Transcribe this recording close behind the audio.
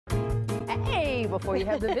Hey, before you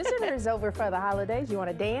have the visitors over for the holidays, you want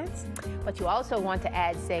to dance, but you also want to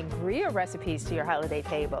add sangria recipes to your holiday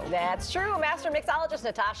table. That's true. Master mixologist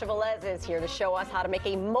Natasha Velez is here to show us how to make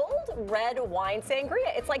a mulled red wine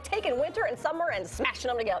sangria. It's like taking winter and summer and smashing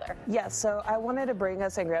them together. Yes, so I wanted to bring a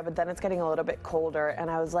sangria, but then it's getting a little bit colder, and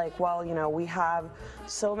I was like, well, you know, we have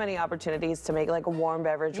so many opportunities to make like a warm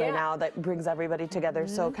beverage right now that brings everybody together.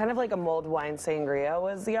 So kind of like a mulled wine sangria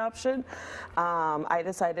was the option. I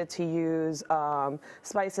decided to use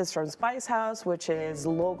spices from Spice House, which is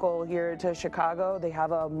local here to Chicago. They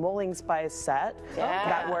have a mulling spice set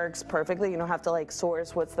that works perfectly. You don't have to like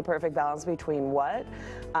source what's the perfect balance between what.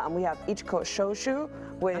 We have Iichiko shoshu,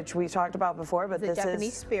 which we talked about before, but this is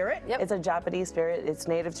Japanese spirit. It's a Japanese spirit. It's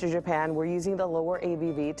native to Japan. We're using the lower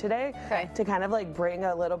ABV today to kind of like bring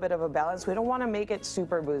a little bit of a balance. We don't want to make it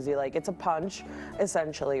super boozy. Like it's a punch,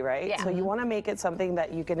 essentially, right? Yeah. So you want to make it something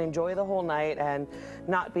that you can enjoy the whole night and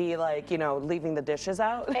not be like, you know, leaving the dishes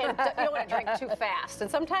out. And you don't want to drink too fast. And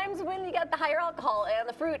sometimes when you got the higher alcohol and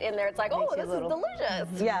the fruit in there, it's like, oh, this is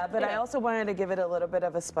delicious. Yeah, but I also wanted to give it a little bit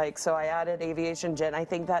of a spike, so I added aviation gin. I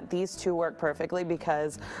think that these two work perfectly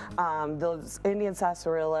because those Indian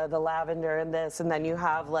sarsaparilla, the lavender in this, and then you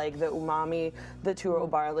have like the umami, the turo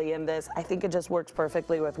barley in this. I think it just works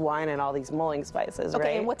perfectly with wine and all these mulling spices, right?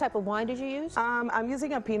 Okay, and what type of wine did you use? I'm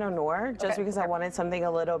using a Pinot Noir just because I wanted something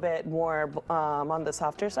a little bit more on the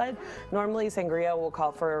softer side. Normally sangria will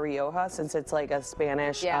call for a Rioja since it's like a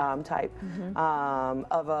Spanish type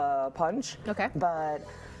of a punch. Okay. But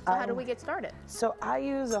so how do we get started? So I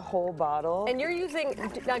use a whole bottle. And you're using,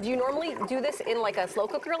 now do you normally do this in like a slow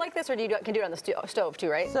cooker like this, or do you can do it on the stove too,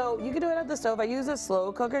 right? So you can do it at the stove. I use a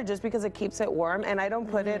slow cooker just because it keeps it warm, and I don't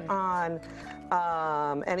put it on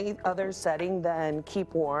any other setting than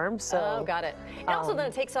keep warm. So got it. And also then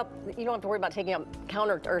it takes up, you don't have to worry about taking up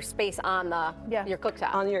counter or space on the your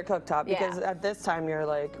cooktop. On your cooktop, because at this time you're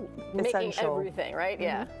like making everything, right?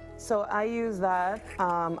 Yeah. So I use that,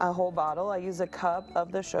 a whole bottle. I use a cup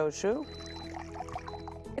of the shoshu.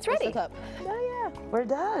 It's ready. What's the cup? We're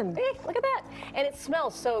done. Hey, look at that. And it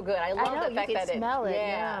smells so good. I love the fact you can that smell it.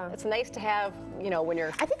 It's nice to have, you know, when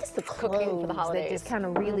you're I think it's the cooking for the holidays. that just kind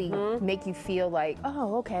of really make you feel like,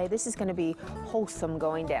 oh, okay, this is going to be wholesome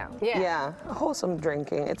going down. Yeah, wholesome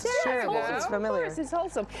drinking. It's it's familiar. Of course, it's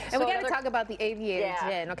wholesome. And we got to talk about the aviator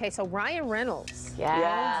gin. Okay, so Ryan Reynolds.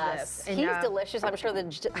 Yes. And, he's delicious. I'm sure the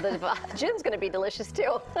gin's going to be delicious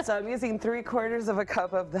too. So I'm using 3/4 of a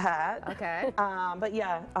cup of that. Okay. But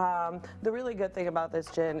yeah, the really good thing about this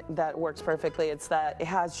gin that works perfectly, it's that it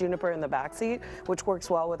has juniper in the backseat, which works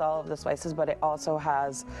well with all of the spices, but it also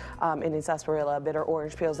has Indian sarsaparilla, bitter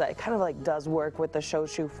orange peels that it kind of like does work with the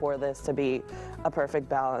shoshu for this to be a perfect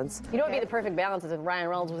balance. You know what would be the perfect balance is if Ryan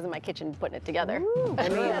Reynolds was in my kitchen putting it together. Ooh, I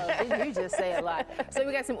mean, you just say a lot. So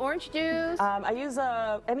we got some orange juice. I use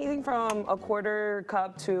anything from a 1/4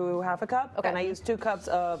 cup to 1/2 cup, and I use 2 cups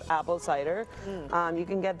of apple cider. You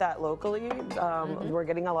can get that locally. We're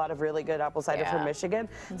getting a lot of really good apple cider from Michigan.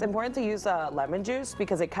 It's important to use lemon juice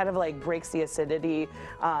because it kind of like breaks the acidity.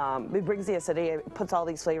 It brings the acidity, it puts all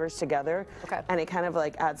these flavors together, and it kind of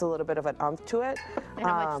like adds a little bit of an umph to it. And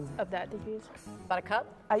how much of that did you use? About a cup?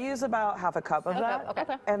 I use about 1/2 cup of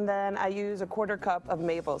that, and then I use a 1/4 cup of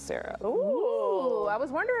maple syrup. Ooh, I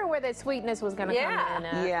was wondering where that sweetness was going to come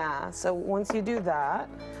in. Yeah, so once you do that,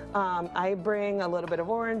 I bring a little bit of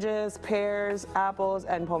oranges, pears, apples,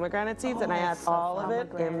 and pomegranate seeds, and I add all of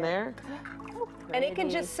it in there. And it can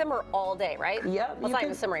just simmer all day, right? Yep. Well, it's not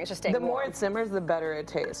even simmering, it's just staying warm. warm. The more it simmers, the better it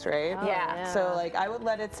tastes, right? So like I would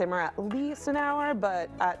let it simmer at least an hour, but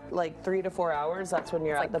at like 3 to 4 hours, that's when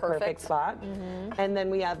you're at the perfect spot. And then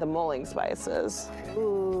we add the mulling spices.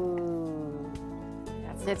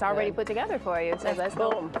 It's already put together for you, so let's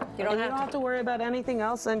go. You don't have to worry about anything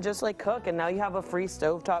else and just like cook, and now you have a free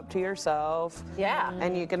stovetop to yourself.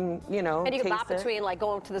 And you can, you know, and you can taste bop between like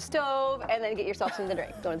going to the stove and then get yourself something to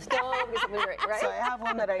drink. Going to the stove, get something to drink, right? So I have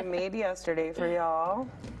one that I made yesterday for y'all.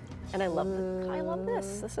 And I love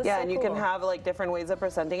this. This is yeah, so and you cool. can have like different ways of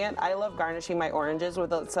presenting it. I love garnishing my oranges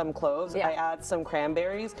with some cloves. I add some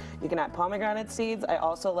cranberries. You can add pomegranate seeds. I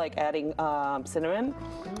also like adding cinnamon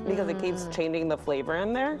because it keeps changing the flavor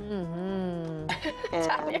in there. And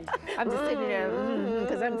I'm just sitting there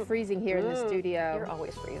because I'm freezing here in the studio. You're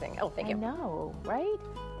always freezing. Oh, thank you. I know, right?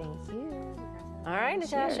 Thank you. All right,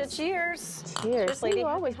 Natasha, cheers. Cheers. Lady. You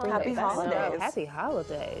always bring Happy the best holidays. stuff. Happy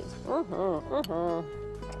holidays.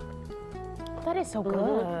 that is so good.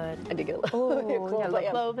 I did get a Oh, little got a but little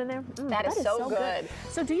yeah. clove in there. That is so good.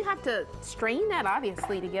 So do you have to strain that,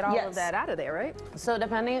 obviously, to get all of Yes. that out of there, right? So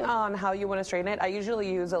depending on how you want to strain it, I usually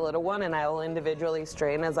use a little one and I will individually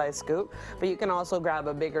strain as I scoop. But you can also grab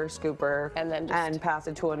a bigger scooper And then pass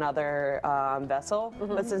it to another vessel.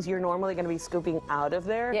 But since you're normally going to be scooping out of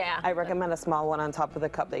there, Yeah. I recommend a small one on top of the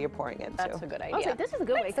cup that you're pouring into. That's a good idea. I was like, this is a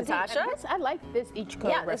good Thanks, way to Natasha. I like this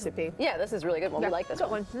Iichiko recipe. Yeah, this is really good one. We like this good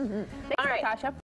one. Thanks, All right. Natasha.